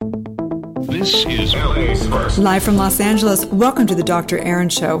This is LA's first. Live from Los Angeles, welcome to the Dr. Erin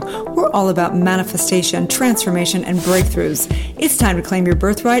Show. We're all about manifestation, transformation, and breakthroughs. It's time to claim your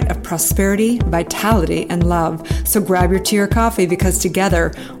birthright of prosperity, vitality, and love. So grab your tea or coffee because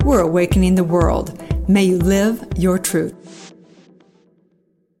together we're awakening the world. May you live your truth.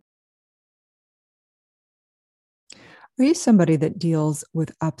 Are you somebody that deals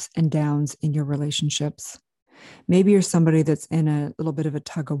with ups and downs in your relationships? Maybe you're somebody that's in a little bit of a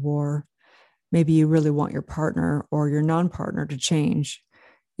tug of war. Maybe you really want your partner or your non-partner to change.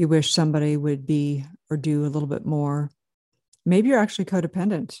 You wish somebody would be or do a little bit more. Maybe you're actually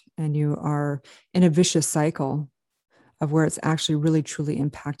codependent and you are in a vicious cycle of where it's actually really truly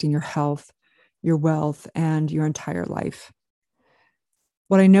impacting your health, your wealth, and your entire life.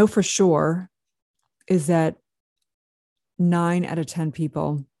 What I know for sure is that 9 out of 10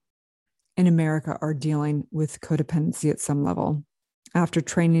 people in America are dealing with codependency at some level. After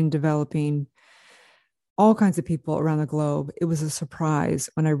training and developing all kinds of people around the globe, it was a surprise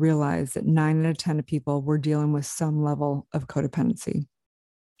when I realized that 9 out of 10 people were dealing with some level of codependency.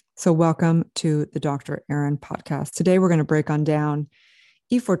 So welcome to the Dr. Erin podcast. Today, we're going to break on down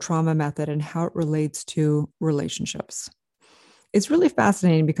E4 trauma method and how it relates to relationships. It's really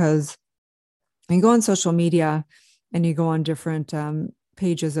fascinating because you go on social media and you go on different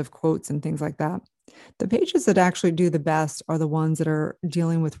pages of quotes and things like that. The pages that actually do the best are the ones that are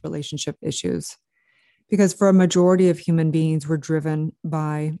dealing with relationship issues. Because for a majority of human beings, we're driven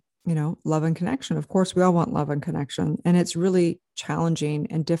by, love and connection. Of course, we all want love and connection. And it's really challenging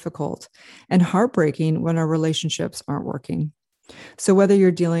and difficult and heartbreaking when our relationships aren't working. So whether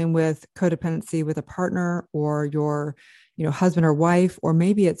you're dealing with codependency with a partner or your, husband or wife, or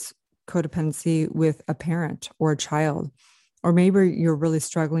maybe it's codependency with a parent or a child, or maybe you're really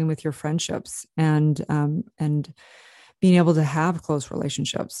struggling with your friendships and being able to have close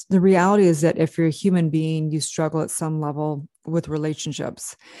relationships. The reality is that if you're a human being, you struggle at some level with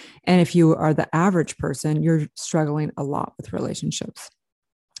relationships. And if you are the average person, you're struggling a lot with relationships.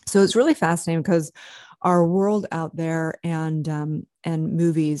 So it's really fascinating because our world out there and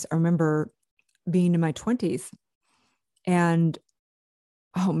movies, I remember being in my 20s and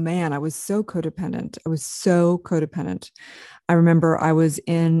oh man, I was so codependent. I remember I was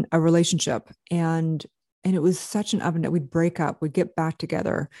in a relationship and it was such an up and down. We'd break up, we'd get back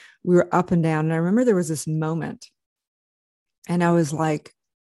together. We were up and down. And I remember there was this moment and I was like,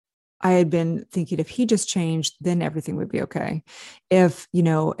 I had been thinking if he just changed, then everything would be okay. If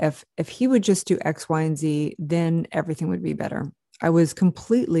he would just do X, Y, and Z, then everything would be better. I was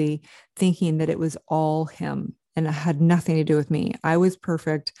completely thinking that it was all him and it had nothing to do with me. I was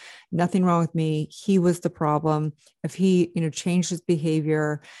perfect, nothing wrong with me. He was the problem. If he, changed his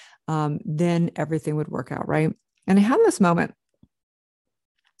behavior, then everything would work out, right? And I had this moment.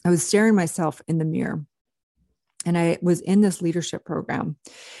 I was staring myself in the mirror and I was in this leadership program.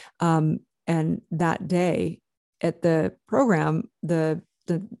 And that day at the program, the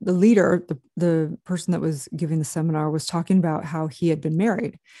leader, the person that was giving the seminar was talking about how he had been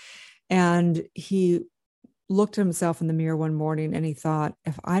married. And he looked at himself in the mirror one morning and he thought,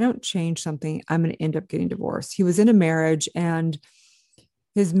 if I don't change something, I'm going to end up getting divorced. He was in a marriage and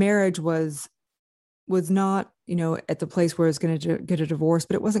his marriage was not, at the place where it was going to get a divorce,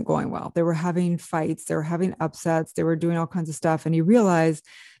 but it wasn't going well. They were having fights, they were having upsets, they were doing all kinds of stuff. And he realized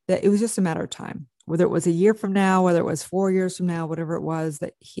that it was just a matter of time, whether it was a year from now, whether it was 4 years from now, whatever it was,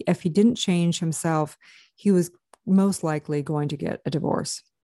 that if he didn't change himself, he was most likely going to get a divorce.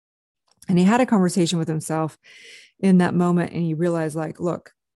 And he had a conversation with himself in that moment. And he realized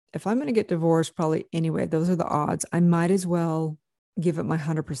look, if I'm going to get divorced probably anyway, those are the odds. I might as well give it my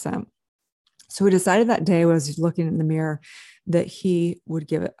 100%. So he decided that day when I was looking in the mirror that he would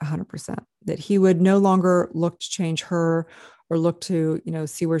give it 100%, that he would no longer look to change her or look to,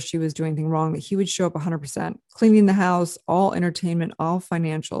 see where she was doing anything wrong, that he would show up 100%, cleaning the house, all entertainment, all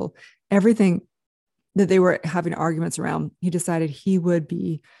financial, everything that they were having arguments around. He decided he would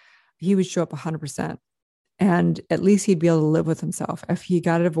show up 100%. And at least he'd be able to live with himself. If he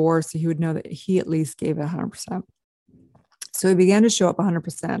got a divorce, he would know that he at least gave it 100%. So he began to show up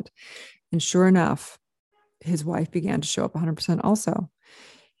 100%. And sure enough, his wife began to show up 100% also.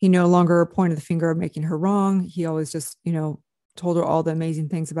 He no longer pointed the finger of making her wrong. He always just, told her all the amazing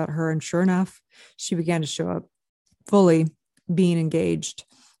things about her. And sure enough, she began to show up fully being engaged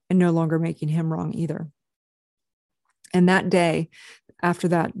and no longer making him wrong either. And that day, after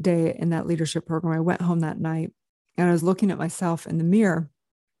that day in that leadership program, I went home that night and I was looking at myself in the mirror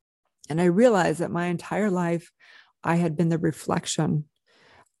and I realized that my entire life, I had been the reflection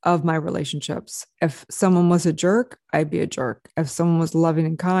of my relationships. If someone was a jerk, I'd be a jerk. If someone was loving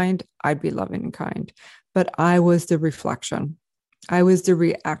and kind, I'd be loving and kind. But I was the reflection. I was the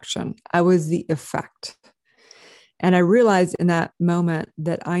reaction. I was the effect. And I realized in that moment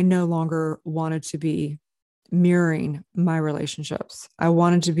that I no longer wanted to be mirroring my relationships. I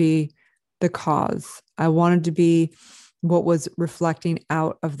wanted to be the cause. I wanted to be what was reflecting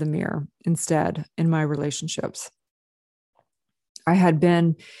out of the mirror instead in my relationships. I had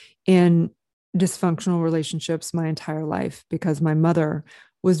been in dysfunctional relationships my entire life because my mother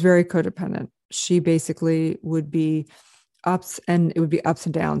was very codependent. She basically would be it would be ups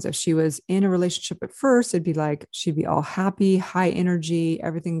and downs. If she was in a relationship at first, it'd be like she'd be all happy, high energy,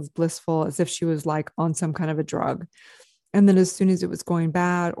 everything's blissful, as if she was like on some kind of a drug. And then as soon as it was going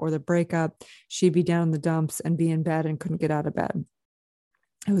bad or the breakup, she'd be down in the dumps and be in bed and couldn't get out of bed.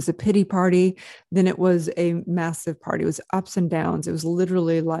 It was a pity party. Then it was a massive party. It was ups and downs. It was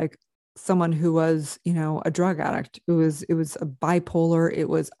literally like someone who was, a drug addict. It was a bipolar. It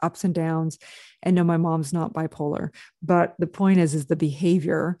was ups and downs. And no, my mom's not bipolar. But the point is the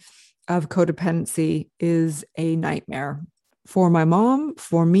behavior of codependency is a nightmare for my mom,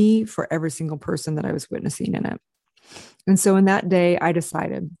 for me, for every single person that I was witnessing in it. And so in that day, I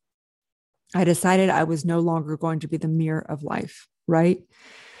decided I was no longer going to be the mirror of life, right?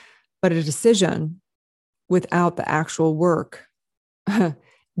 But a decision without the actual work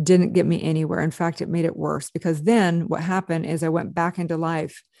didn't get me anywhere. In fact, it made it worse, because then what happened is I went back into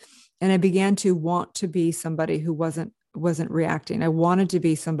life and I began to want to be somebody who wasn't reacting. I wanted to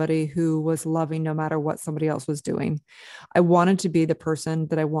be somebody who was loving no matter what somebody else was doing. I wanted to be the person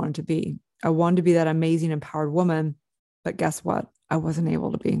that I wanted to be. I wanted to be that amazing, empowered woman. But guess what? I wasn't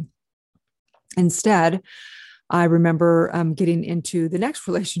able to be. Instead, I remember getting into the next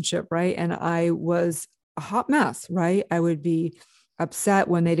relationship, right? And I was a hot mess, right? I would be upset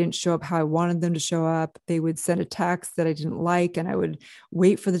when they didn't show up how I wanted them to show up. They would send a text that I didn't like, and I would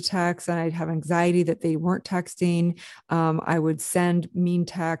wait for the text, and I'd have anxiety that they weren't texting. I would send mean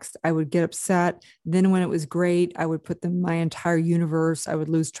text. I would get upset. Then when it was great, I would put them in my entire universe. I would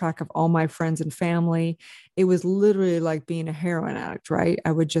lose track of all my friends and family. It was literally like being a heroin addict, right?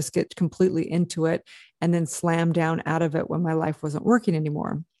 I would just get completely into it and then slam down out of it when my life wasn't working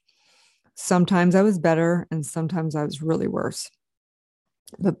anymore. Sometimes I was better and sometimes I was really worse.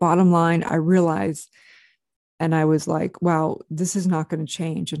 But bottom line, I realized, and I was like, wow, this is not going to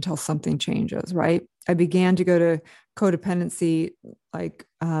change until something changes, right? I began to go to codependency, like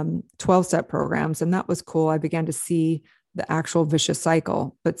 12-step programs, and that was cool. I began to see the actual vicious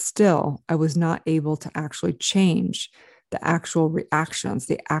cycle, but still, I was not able to actually change the actual reactions,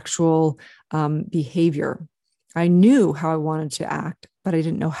 the actual behavior. I knew how I wanted to act, but I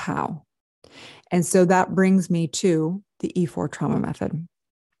didn't know how. And so that brings me to the E4 trauma method.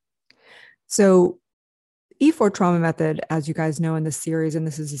 So E4 trauma method, as you guys know in this series, and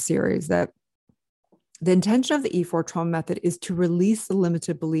this is a series, that the intention of the E4 trauma method is to release the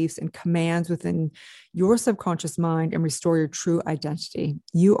limited beliefs and commands within your subconscious mind and restore your true identity.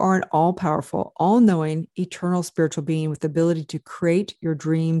 You are an all-powerful, all-knowing, eternal spiritual being with the ability to create your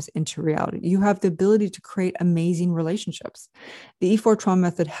dreams into reality. You have the ability to create amazing relationships. The E4 trauma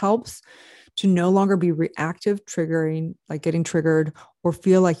method helps to no longer be reactive, triggering, like getting triggered, or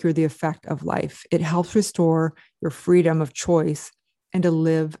feel like you're the effect of life. It helps restore your freedom of choice and to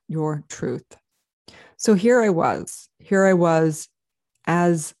live your truth. So here I was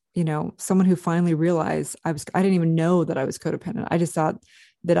as, someone who finally realized I didn't even know that I was codependent. I just thought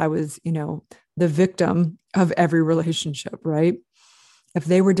that I was, the victim of every relationship, right? If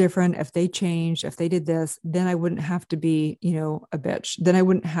they were different, if they changed, if they did this, then I wouldn't have to be, a bitch. Then I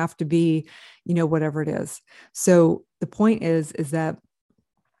wouldn't have to be, whatever it is. So the point is that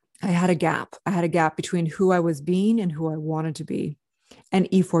I had a gap. I had a gap between who I was being and who I wanted to be. And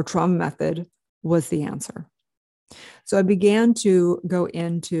E4 trauma method was the answer. So I began to go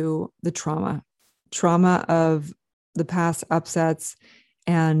into the trauma of the past upsets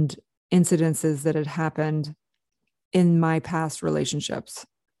and incidences that had happened in my past relationships,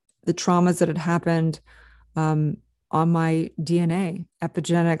 the traumas that had happened on my DNA,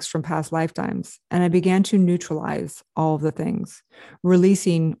 epigenetics from past lifetimes. And I began to neutralize all of the things,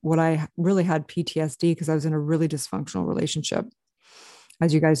 releasing what I really had PTSD because I was in a really dysfunctional relationship.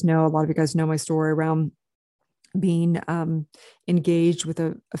 As you guys know, a lot of you guys know my story around being engaged with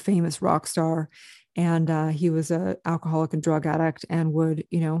a famous rock star. And he was an alcoholic and drug addict and would,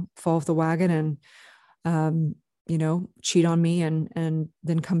 fall off the wagon and, cheat on me and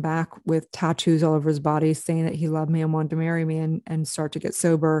then come back with tattoos all over his body saying that he loved me and wanted to marry me and start to get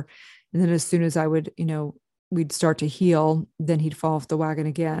sober. And then as soon as I would, we'd start to heal, then he'd fall off the wagon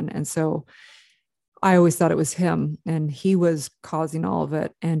again. And so I always thought it was him and he was causing all of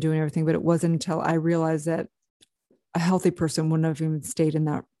it and doing everything. But it wasn't until I realized that a healthy person wouldn't have even stayed in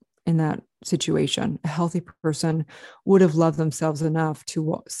that situation. A healthy person would have loved themselves enough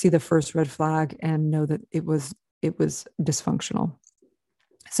to see the first red flag and know that it was dysfunctional.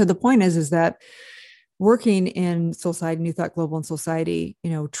 So the point is that working in Soulciety, New Thought Global and Soulciety,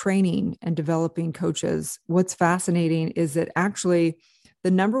 training and developing coaches, what's fascinating is that actually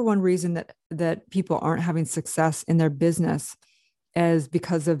the number one reason that people aren't having success in their business is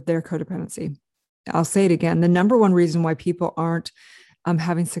because of their codependency. I'll say it again. The number one reason why people aren't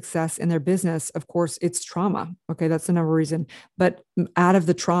having success in their business, of course, it's trauma. Okay, that's the number one reason. But out of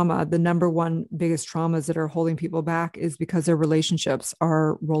the trauma, the number one biggest traumas that are holding people back is because their relationships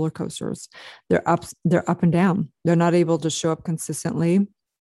are roller coasters. They're up and down. They're not able to show up consistently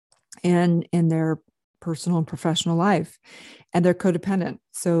in their personal and professional life, and they're codependent.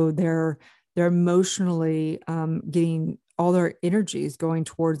 So they're emotionally getting all their energies going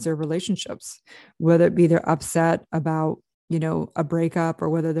towards their relationships, whether it be they're upset about a breakup or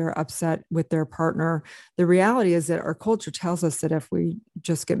whether they're upset with their partner. The reality is that our culture tells us that if we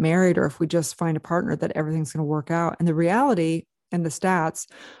just get married or if we just find a partner, that everything's going to work out. And the reality and the stats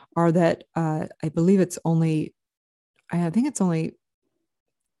are that I think it's only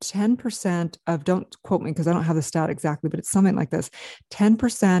 10% of, don't quote me because I don't have the stat exactly, but it's something like this.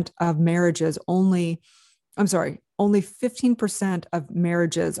 10% of marriages only 15% of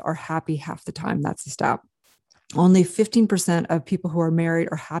marriages are happy half the time. That's the stat. Only 15% of people who are married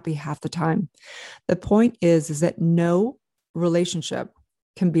are happy half the time. The point is that no relationship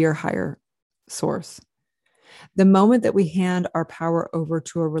can be our higher source. The moment that we hand our power over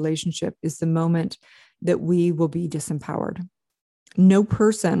to a relationship is the moment that we will be disempowered. No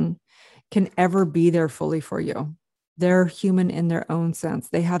person can ever be there fully for you. They're human in their own sense.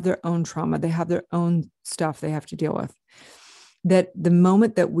 They have their own trauma. They have their own stuff they have to deal with. That the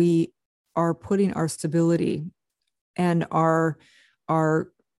moment that we are putting our stability and our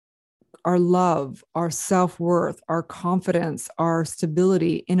love, our self-worth, our confidence, our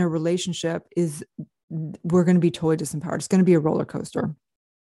stability in a relationship we're going to be totally disempowered. It's going to be a roller coaster.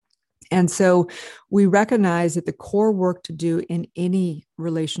 And so we recognize that the core work to do in any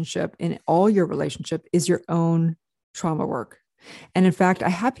relationship, in all your relationship, is your own trauma work. And in fact, I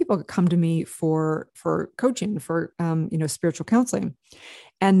have people come to me for coaching, for spiritual counseling,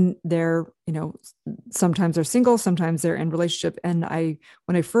 and they're sometimes they're single, sometimes they're in relationship. And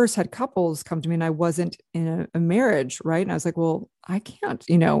when I first had couples come to me, and I wasn't in a marriage, right? And I was like, well, I can't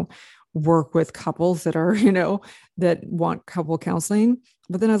work with couples that are that want couple counseling.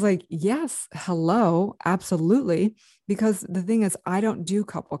 But then I was like, yes, hello, absolutely. Because the thing is, I don't do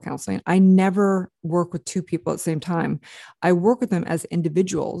couple counseling. I never work with two people at the same time. I work with them as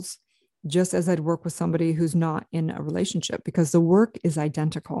individuals, just as I'd work with somebody who's not in a relationship, because the work is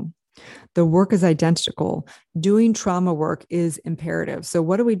identical. The work is identical. Doing trauma work is imperative. So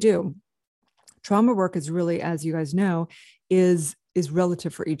what do we do? Trauma work is really, as you guys know, is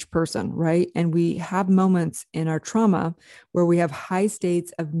relative for each person, right? And we have moments in our trauma where we have high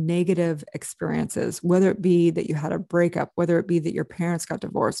states of negative experiences, whether it be that you had a breakup, whether it be that your parents got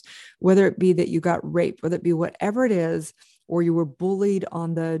divorced, whether it be that you got raped, whether it be whatever it is, or you were bullied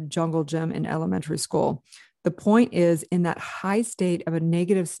on the jungle gym in elementary school. The point is, in that high state of a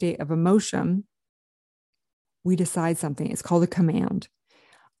negative state of emotion, we decide something. It's called a command.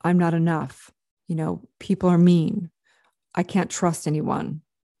 I'm not enough. People are mean. I can't trust anyone,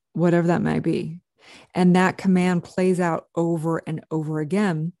 whatever that may be. And that command plays out over and over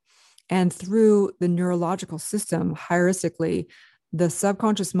again. And through the neurological system, heuristically, the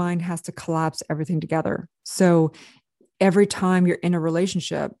subconscious mind has to collapse everything together. So every time you're in a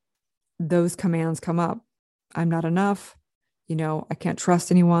relationship, those commands come up. I'm not enough. I can't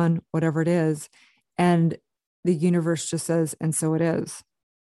trust anyone, whatever it is. And the universe just says, and so it is.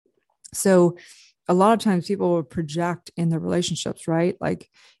 So a lot of times people will project in their relationships, right? Like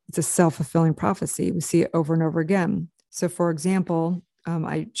it's a self-fulfilling prophecy. We see it over and over again. So for example,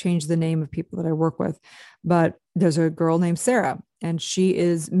 I changed the name of people that I work with, but there's a girl named Sarah, and she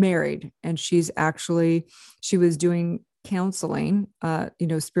is married, and she was doing counseling,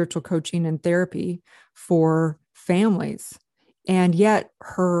 spiritual coaching and therapy for families. And yet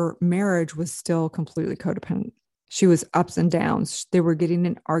her marriage was still completely codependent. She was ups and downs. They were getting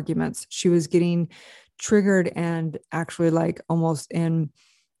in arguments. She was getting triggered and actually like almost in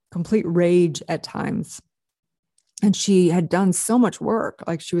complete rage at times. And she had done so much work.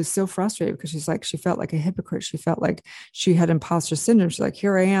 Like she was so frustrated because she felt like a hypocrite. She felt like she had imposter syndrome. She's like,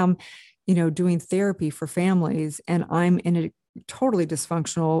 here I am, doing therapy for families, and I'm in a totally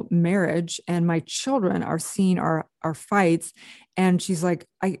dysfunctional marriage, and my children are seeing our fights, and she's like,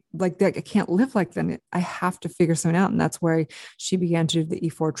 I like that, I can't live like that. I have to figure something out. And that's where she began to do the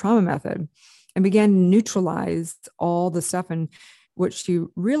E4 trauma method and began to neutralize all the stuff. And what she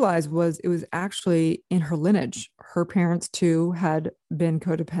realized was it was actually in her lineage. Her parents too had been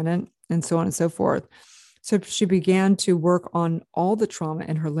codependent and so on and so forth. So she began to work on all the trauma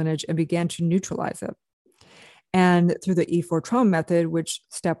in her lineage and began to neutralize it. And through the E4 trauma method, which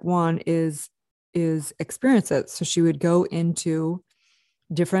step one is experience it. So she would go into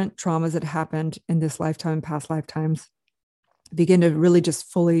different traumas that happened in this lifetime, past lifetimes, begin to really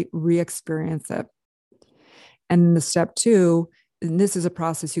just fully re-experience it. And the step two, and this is a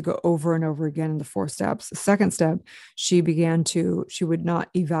process you go over and over again in the 4 steps. The second step, she would not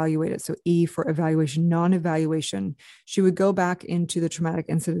evaluate it. So E for evaluation, non-evaluation. She would go back into the traumatic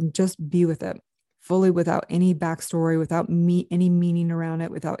incident and just be with it fully, without any backstory, without any meaning around it,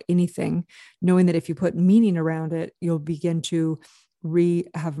 without anything, knowing that if you put meaning around it, you'll begin to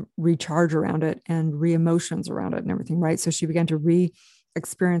have recharge around it and re-emotions around it and everything, right? So she began to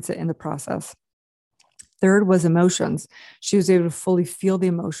re-experience it in the process. Third was emotions. She was able to fully feel the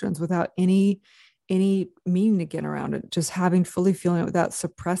emotions without any meaning again around it, just having fully feeling it without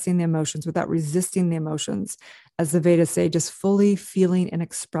suppressing the emotions, without resisting the emotions. As the Vedas say, just fully feeling and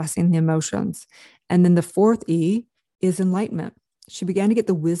expressing the emotions. And then the fourth E is enlightenment. She began to get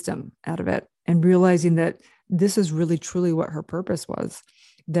the wisdom out of it and realizing that this is really truly what her purpose was,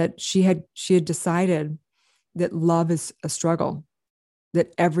 that she had decided that love is a struggle,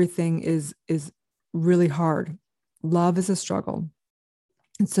 that everything is really hard. Love is a struggle.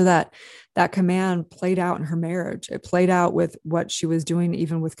 And so that command played out in her marriage. It played out with what she was doing,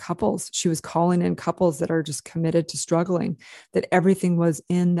 even with couples. She was calling in couples that are just committed to struggling, that everything was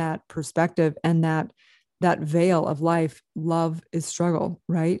in that perspective and that veil of life. Love is struggle,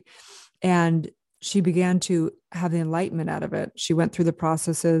 right? And she began to have the enlightenment out of it. She went through the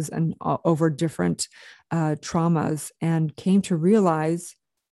processes and over different traumas and came to realize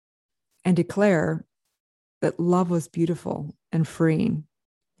and declare that love was beautiful and freeing.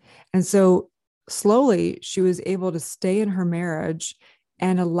 And so slowly she was able to stay in her marriage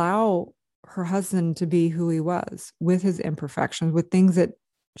and allow her husband to be who he was, with his imperfections, with things that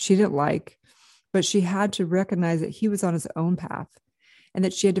she didn't like, but she had to recognize that he was on his own path and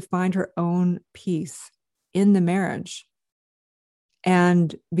that she had to find her own peace in the marriage,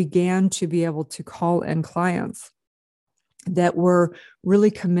 and began to be able to call in clients that were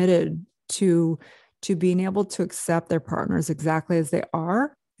really committed to being able to accept their partners exactly as they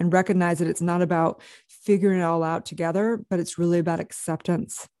are and recognize that it's not about figuring it all out together, but it's really about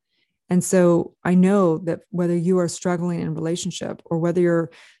acceptance. And so I know that whether you are struggling in a relationship, or whether you're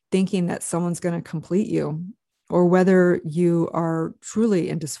thinking that someone's going to complete you, or whether you are truly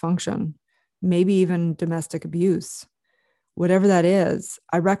in dysfunction, maybe even domestic abuse, whatever that is,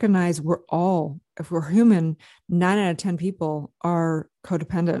 I recognize we're all, if we're human, 9 out of 10 people are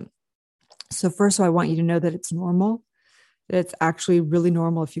codependent. So first of all, I want you to know that it's normal, that it's actually really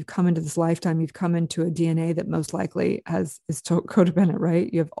normal. If you've come into this lifetime, you've come into a DNA that most likely is codependent,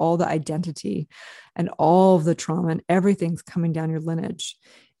 right? You have all the identity and all of the trauma and everything's coming down your lineage.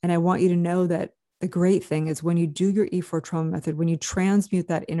 And I want you to know that the great thing is when you do your E4 trauma method, when you transmute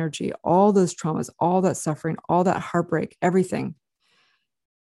that energy, all those traumas, all that suffering, all that heartbreak, everything,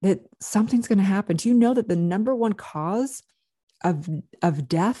 that something's going to happen. Do you know that the number one cause of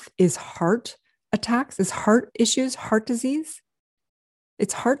death is heart attacks, is heart issues, heart disease?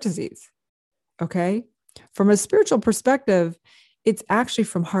 It's heart disease. Okay. From a spiritual perspective, it's actually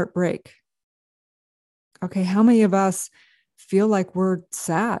from heartbreak. Okay. How many of us feel like we're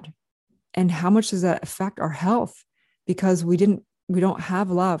sad? And how much does that affect our health? Because we don't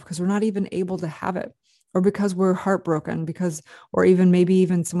have love, because we're not even able to have it, or because we're heartbroken, or even maybe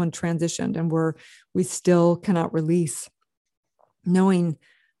even someone transitioned and we still cannot release, knowing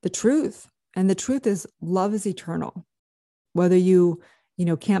the truth. And the truth is love is eternal. Whether you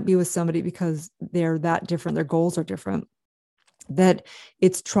can't be with somebody because they're that different, their goals are different, that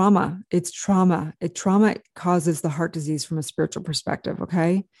it's trauma. Trauma causes the heart disease from a spiritual perspective.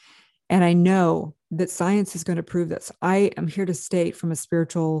 Okay. And I know that science is going to prove this. I am here to state from a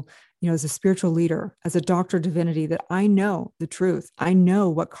spiritual, as a spiritual leader, as a doctor of divinity, that I know the truth. I know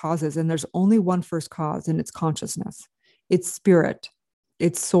what causes, and there's only one first cause, and it's consciousness. It's spirit,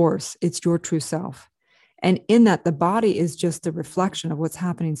 it's source, it's your true self. And in that, the body is just a reflection of what's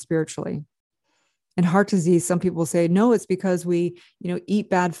happening spiritually. And heart disease, some people say, no, it's because we, eat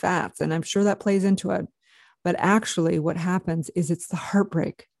bad fats. And I'm sure that plays into it. But actually what happens is it's the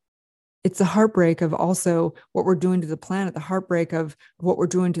heartbreak. It's the heartbreak of also what we're doing to the planet, the heartbreak of what we're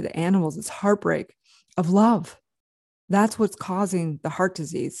doing to the animals. It's heartbreak of love. That's what's causing the heart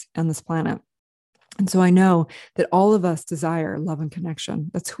disease on this planet. And so I know that all of us desire love and connection.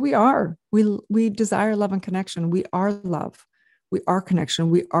 That's who we are. We desire love and connection. We are love. We are connection.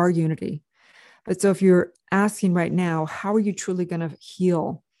 We are unity. But so if you're asking right now, how are you truly going to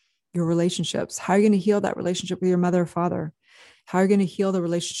heal your relationships? How are you going to heal that relationship with your mother or father? How are you going to heal the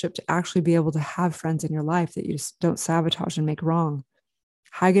relationship to actually be able to have friends in your life that you just don't sabotage and make wrong?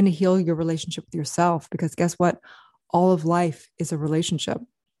 How are you going to heal your relationship with yourself? Because guess what? All of life is a relationship.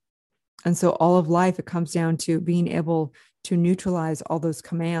 And so all of life, it comes down to being able to neutralize all those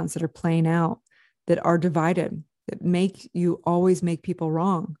commands that are playing out, that are divided, that make you always make people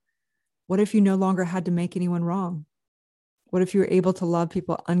wrong. What if you no longer had to make anyone wrong? What if you were able to love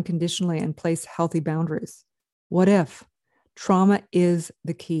people unconditionally and place healthy boundaries? What if? Trauma is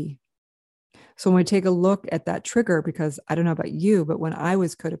the key. So when we take a look at that trigger, because I don't know about you, but when I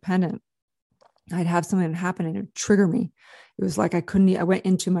was codependent, I'd have something happen and it would trigger me. It was like I went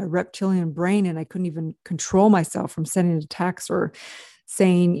into my reptilian brain and I couldn't even control myself from sending a text or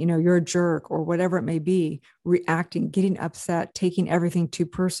saying, you're a jerk or whatever it may be, reacting, getting upset, taking everything too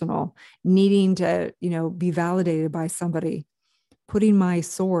personal, needing to, be validated by somebody, putting my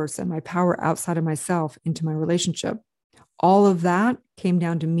source and my power outside of myself into my relationship. All of that came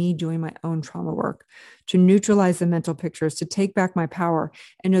down to me doing my own trauma work, to neutralize the mental pictures, to take back my power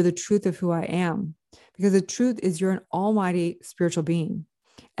and know the truth of who I am. Because the truth is you're an almighty spiritual being.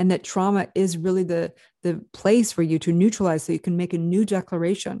 And that trauma is really the place for you to neutralize so you can make a new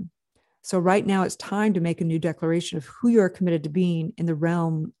declaration. So right now it's time to make a new declaration of who you are committed to being in the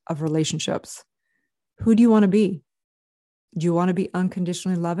realm of relationships. Who do you want to be? Do you want to be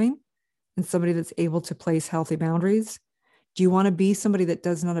unconditionally loving and somebody that's able to place healthy boundaries? Do you want to be somebody that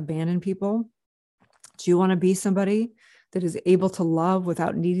does not abandon people? Do you want to be somebody that is able to love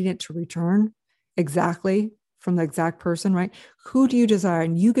without needing it to return exactly from the exact person, right? Who do you desire?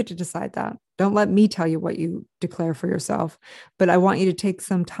 And you get to decide that. Don't let me tell you what you declare for yourself, but I want you to take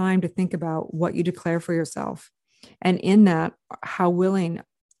some time to think about what you declare for yourself. And in that, how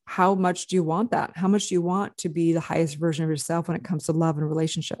much do you want that? How much do you want to be the highest version of yourself when it comes to love and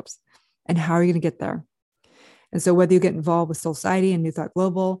relationships? And how are you going to get there? And so whether you get involved with Soul Society and New Thought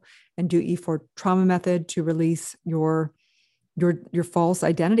Global and do E4 trauma method to release your false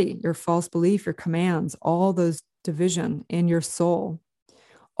identity, your false belief, your commands, all those division in your soul,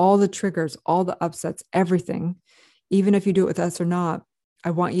 all the triggers, all the upsets, everything, even if you do it with us or not,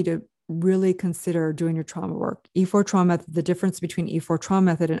 I want you to really consider doing your trauma work. E4 trauma method, the difference between E4 trauma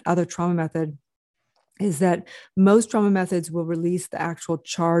method and other trauma method is that most trauma methods will release the actual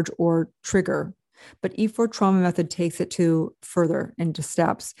charge or trigger. But E4 trauma method takes it to further into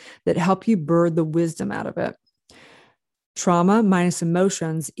steps that help you birth the wisdom out of it. Trauma minus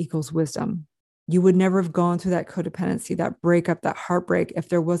emotions equals wisdom. You would never have gone through that codependency, that breakup, that heartbreak, if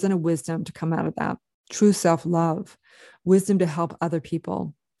there wasn't a wisdom to come out of that. True self-love, wisdom to help other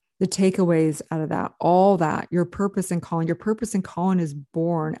people, the takeaways out of that, all that, your purpose and calling. Your purpose and calling is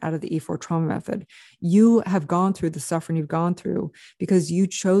born out of the E4 trauma method. You have gone through the suffering you've gone through because you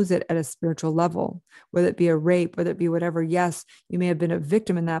chose it at a spiritual level, whether it be a rape, whether it be whatever. Yes, you may have been a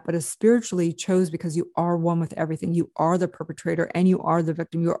victim in that, but as spiritually chose because you are one with everything. You are the perpetrator and you are the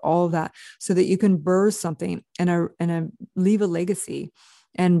victim. You are all of that so that you can birth something and leave a legacy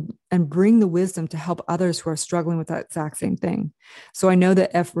and bring the wisdom to help others who are struggling with that exact same thing. So I know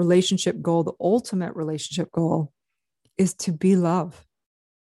that if relationship goal, the ultimate relationship goal is to be love,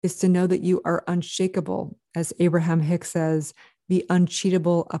 is to know that you are unshakable. As Abraham Hicks says, be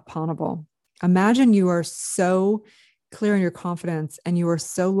uncheatable, uponable. Imagine you are so clear in your confidence and you are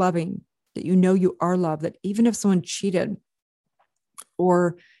so loving that you know you are loved, that even if someone cheated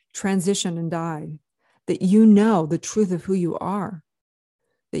or transitioned and died, that you know the truth of who you are,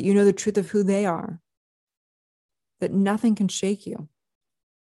 that you know the truth of who they are, that nothing can shake you.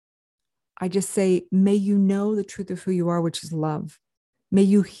 I just say, may you know the truth of who you are, which is love. May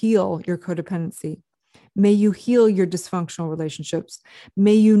you heal your codependency. May you heal your dysfunctional relationships.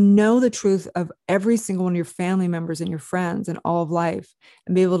 May you know the truth of every single one of your family members and your friends and all of life,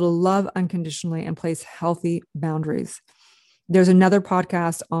 and be able to love unconditionally and place healthy boundaries. There's another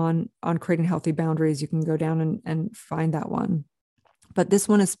podcast on creating healthy boundaries. You can go down and find that one. But this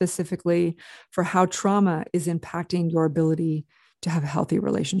one is specifically for how trauma is impacting your ability to have healthy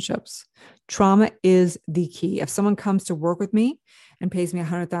relationships. Trauma is the key. If someone comes to work with me and pays me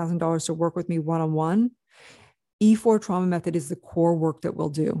 $100,000 to work with me one-on-one, E4 trauma method is the core work that we'll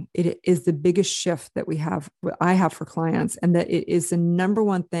do. It is the biggest shift that I have for clients, and that it is the number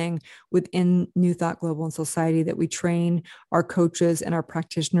one thing within New Thought Global and Society that we train our coaches and our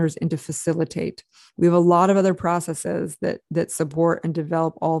practitioners into facilitate. We have a lot of other processes that support and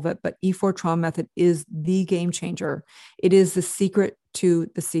develop all of it, but E4 trauma method is the game changer. It is the secret to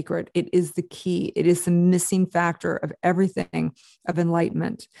the secret. It is the key. It is the missing factor of everything of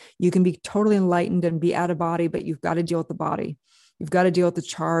enlightenment. You can be totally enlightened and be out of body, but you've got to deal with the body. You've got to deal with the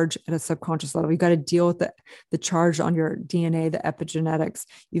charge at a subconscious level. You've got to deal with the charge on your DNA, the epigenetics.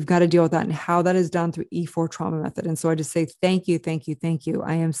 You've got to deal with that, and how that is done through E4 trauma method. And so I just say, thank you, thank you, thank you.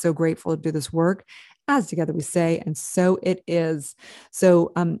 I am so grateful to do this work. As together we say, and so it is.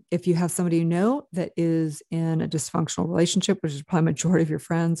 So if you have somebody you know that is in a dysfunctional relationship, which is probably majority of your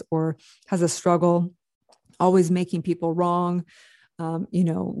friends, or has a struggle, always making people wrong,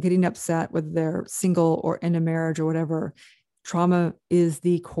 getting upset whether they're single or in a marriage or whatever, trauma is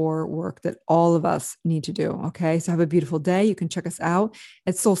the core work that all of us need to do. Okay. So have a beautiful day. You can check us out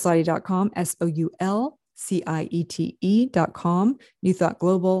at soulciety.com, SOULCIETE.com, New Thought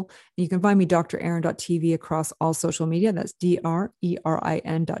Global. And you can find me drerin.tv across all social media. That's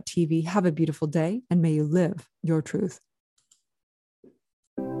DRERIN.tv. Have a beautiful day, and may you live your truth.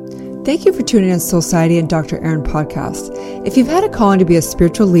 Thank you for tuning in to Soulciety and Dr. Erin podcast. If you've had a calling to be a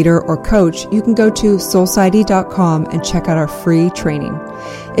spiritual leader or coach, you can go to soulciety.com and check out our free training.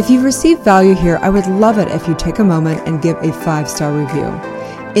 If you've received value here, I would love it if you take a moment and give a 5-star review.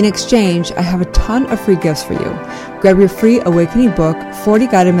 In exchange, I have a ton of free gifts for you. Grab your free Awakening book, 40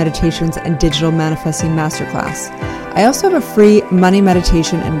 guided meditations, and digital manifesting masterclass. I also have a free money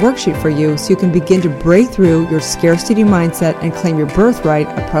meditation and worksheet for you, so you can begin to break through your scarcity mindset and claim your birthright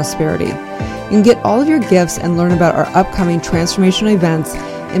of prosperity. You can get all of your gifts and learn about our upcoming transformational events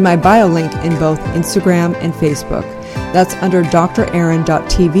in my bio link in both Instagram and Facebook. That's under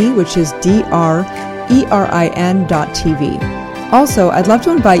drerin.tv, which is DRERIN.tv. Also, I'd love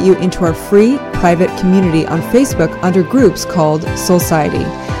to invite you into our free private community on Facebook under groups called Soulciety.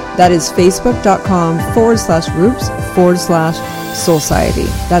 That is facebook.com/groups/Soulciety.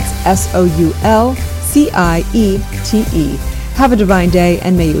 That's SOULCIETE. Have a divine day,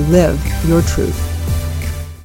 and may you live your truth.